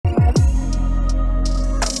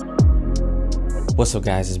What's up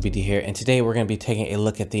guys, it's BD here, and today we're going to be taking a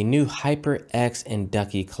look at the new HyperX and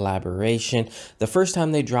Ducky collaboration. The first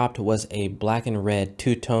time they dropped was a black and red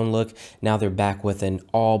two-tone look. Now they're back with an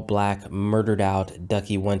all-black murdered out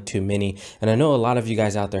Ducky 1-2 Mini, and I know a lot of you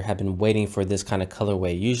guys out there have been waiting for this kind of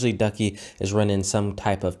colorway. Usually Ducky is running some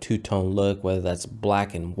type of two-tone look, whether that's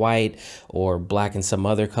black and white or black and some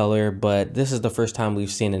other color, but this is the first time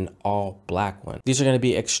we've seen an all-black one. These are going to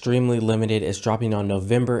be extremely limited. It's dropping on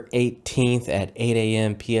November 18th at 8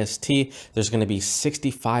 a.m. PST. There's going to be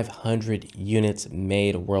 6,500 units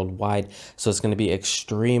made worldwide, so it's going to be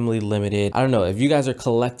extremely limited. I don't know if you guys are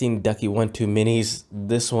collecting Ducky 1-2 Minis,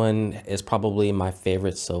 this one is probably my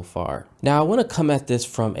favorite so far. Now I want to come at this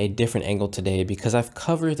from a different angle today because I've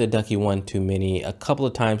covered the Ducky 1-2 Mini a couple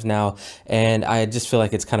of times now, and I just feel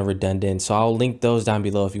like it's kind of redundant, so I'll link those down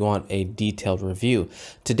below if you want a detailed review.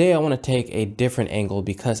 Today I want to take a different angle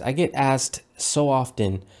because I get asked so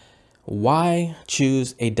often, why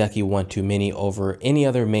choose a Ducky 1-2 Mini over any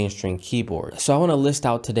other mainstream keyboard? So I want to list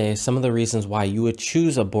out today some of the reasons why you would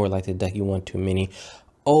choose a board like the Ducky 1-2 Mini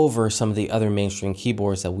over some of the other mainstream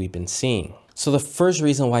keyboards that we've been seeing. So the first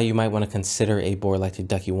reason why you might want to consider a board like the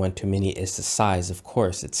Ducky 1-2 Mini is the size. Of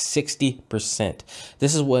course, it's 60%.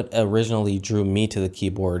 This is what originally drew me to the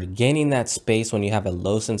keyboard. Gaining that space when you have a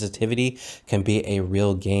low sensitivity can be a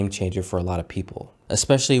real game changer for a lot of people,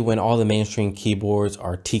 especially when all the mainstream keyboards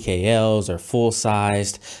are TKLs or full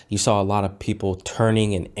sized. You saw a lot of people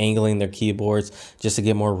turning and angling their keyboards just to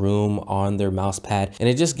get more room on their mouse pad, and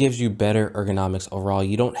it just gives you better ergonomics overall.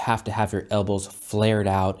 You don't have to have your elbows flared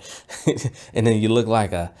out and then you look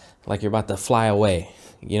like you're about to fly away.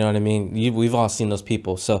 You know what I mean? We've all seen those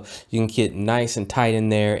people. So you can get nice and tight in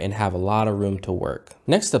there and have a lot of room to work.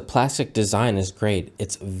 Next, the plastic design is great.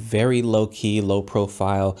 It's very low key, low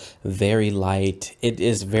profile, very light. It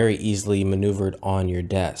is very easily maneuvered on your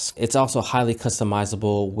desk. It's also highly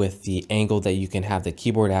customizable with the angle that you can have the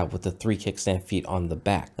keyboard at with the 3 kickstand feet on the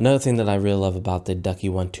back. Another thing that I really love about the Ducky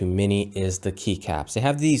 1-2 Mini is the keycaps. They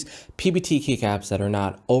have these PBT keycaps that are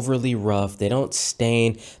not overly rough. They don't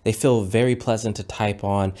stain. They feel very pleasant to type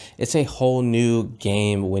on. It's a whole new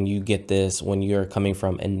game when you get this when you're coming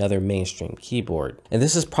from another mainstream keyboard. And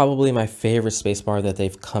this is probably my favorite spacebar that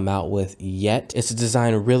they've come out with yet. It's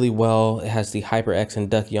designed really well. It has the HyperX and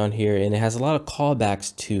Ducky on here, and it has a lot of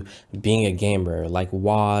callbacks to being a gamer, like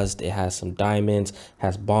WASD. It has some diamonds,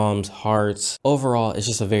 has bombs, hearts. Overall, it's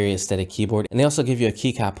just a very aesthetic keyboard. And they also give you a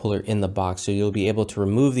keycap puller in the box, so you'll be able to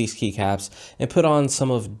remove these keycaps and put on some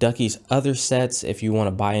of Ducky's other sets if you want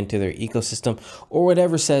to buy into their ecosystem, or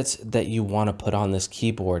whatever sets that you want to put on this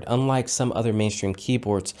keyboard. Unlike some other mainstream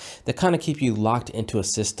keyboards that kind of keep you locked into a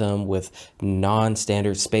system with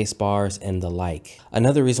non-standard space bars and the like.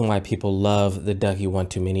 Another reason why people love the Ducky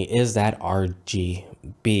 1-2 Mini is that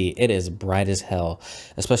RGB. It is bright as hell,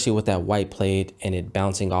 especially with that white plate and it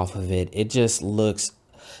bouncing off of it. It just looks,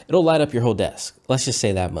 it'll light up your whole desk. Let's just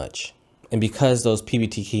say that much. And because those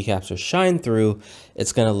PBT keycaps are shine through,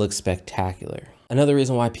 it's going to look spectacular. Another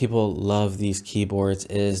reason why people love these keyboards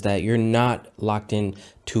is that you're not locked in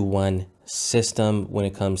to one system when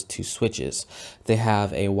it comes to switches. They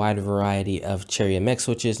have a wide variety of Cherry MX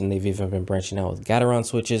switches, and they've even been branching out with Gateron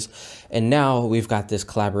switches. And now we've got this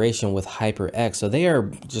collaboration with HyperX. So they are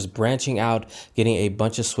just branching out, getting a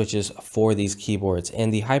bunch of switches for these keyboards.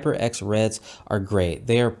 And the HyperX Reds are great.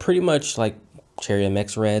 They are pretty much like Cherry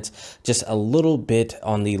MX Reds, just a little bit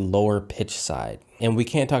on the lower pitch side. And we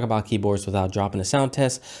can't talk about keyboards without dropping a sound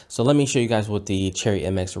test. So let me show you guys what the Cherry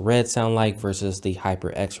MX Reds sound like versus the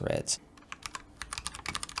HyperX Reds.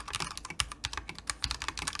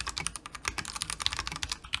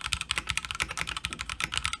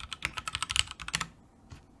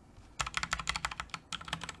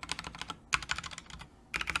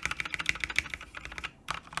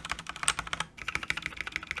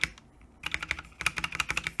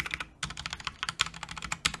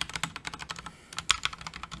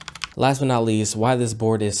 Last but not least, why this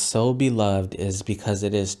board is so beloved is because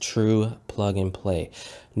it is true plug and play.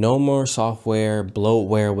 No more software,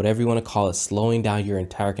 bloatware, whatever you want to call it, slowing down your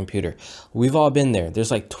entire computer. We've all been there. There's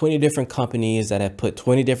like 20 different companies that have put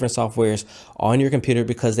 20 different softwares on your computer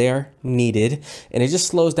because they are needed, and it just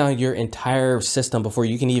slows down your entire system before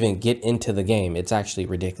you can even get into the game. It's actually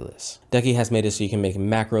ridiculous. Ducky has made it so you can make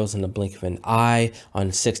macros in the blink of an eye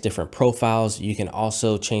on 6 different profiles. You can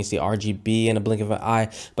also change the RGB in a blink of an eye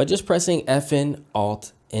by just pressing FN,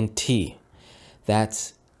 Alt, and T.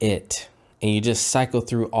 That's it. And you just cycle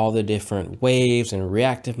through all the different waves and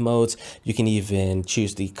reactive modes. You can even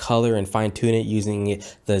choose the color and fine tune it using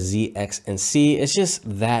the Z, X, and C. It's just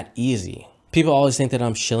that easy. People always think that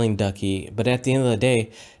I'm shilling Ducky, but at the end of the day,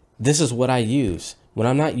 this is what I use. When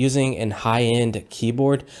I'm not using a high-end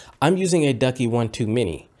keyboard, I'm using a Ducky 1-2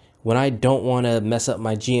 Mini. When I don't want to mess up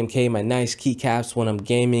my GMK, my nice keycaps when I'm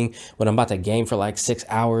gaming, when I'm about to game for like 6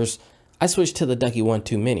 hours, I switch to the Ducky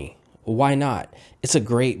 1-2 Mini. Why not? It's a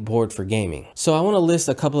great board for gaming. So I want to list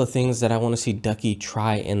a couple of things that I want to see Ducky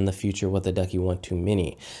try in the future with the Ducky 1-2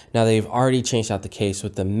 Mini. Now they've already changed out the case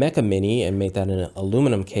with the Mecha Mini and made that an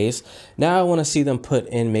aluminum case. Now I want to see them put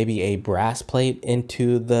in maybe a brass plate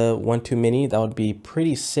into the 1-2 Mini. That would be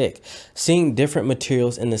pretty sick. Seeing different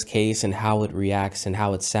materials in this case and how it reacts and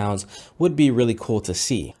how it sounds would be really cool to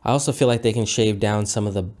see. I also feel like they can shave down some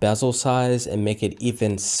of the bezel size and make it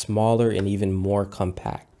even smaller and even more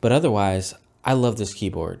compact. But otherwise, I love this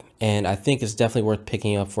keyboard, and I think it's definitely worth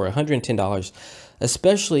picking up for $110,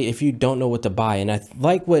 especially if you don't know what to buy. And I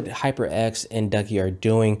like what HyperX and Ducky are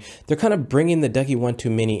doing. They're kind of bringing the Ducky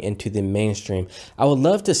 1-2 Mini into the mainstream. I would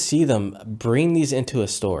love to see them bring these into a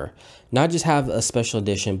store, not just have a special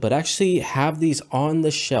edition, but actually have these on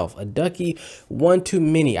the shelf. A Ducky 1-2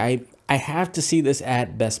 Mini. I have to see this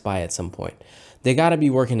at Best Buy at some point. They got to be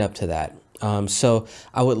working up to that. So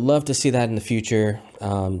I would love to see that in the future.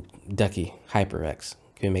 Ducky, HyperX,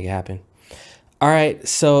 can we make it happen? All right,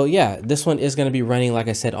 so yeah, this one is going to be running, like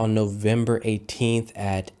I said, on November 18th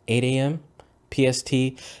at 8 a.m. PST.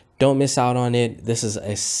 Don't miss out on it. This is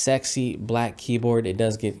a sexy black keyboard. It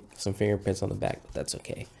does get some fingerprints on the back, but that's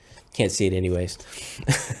okay. Can't see it anyways.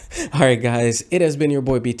 All right, guys, it has been your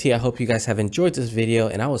boy BT. I hope you guys have enjoyed this video,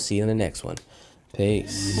 and I will see you in the next one.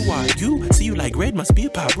 Peace. Who are you? See you like red must be a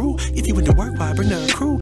pop rule. If you went to work, why bring a crew?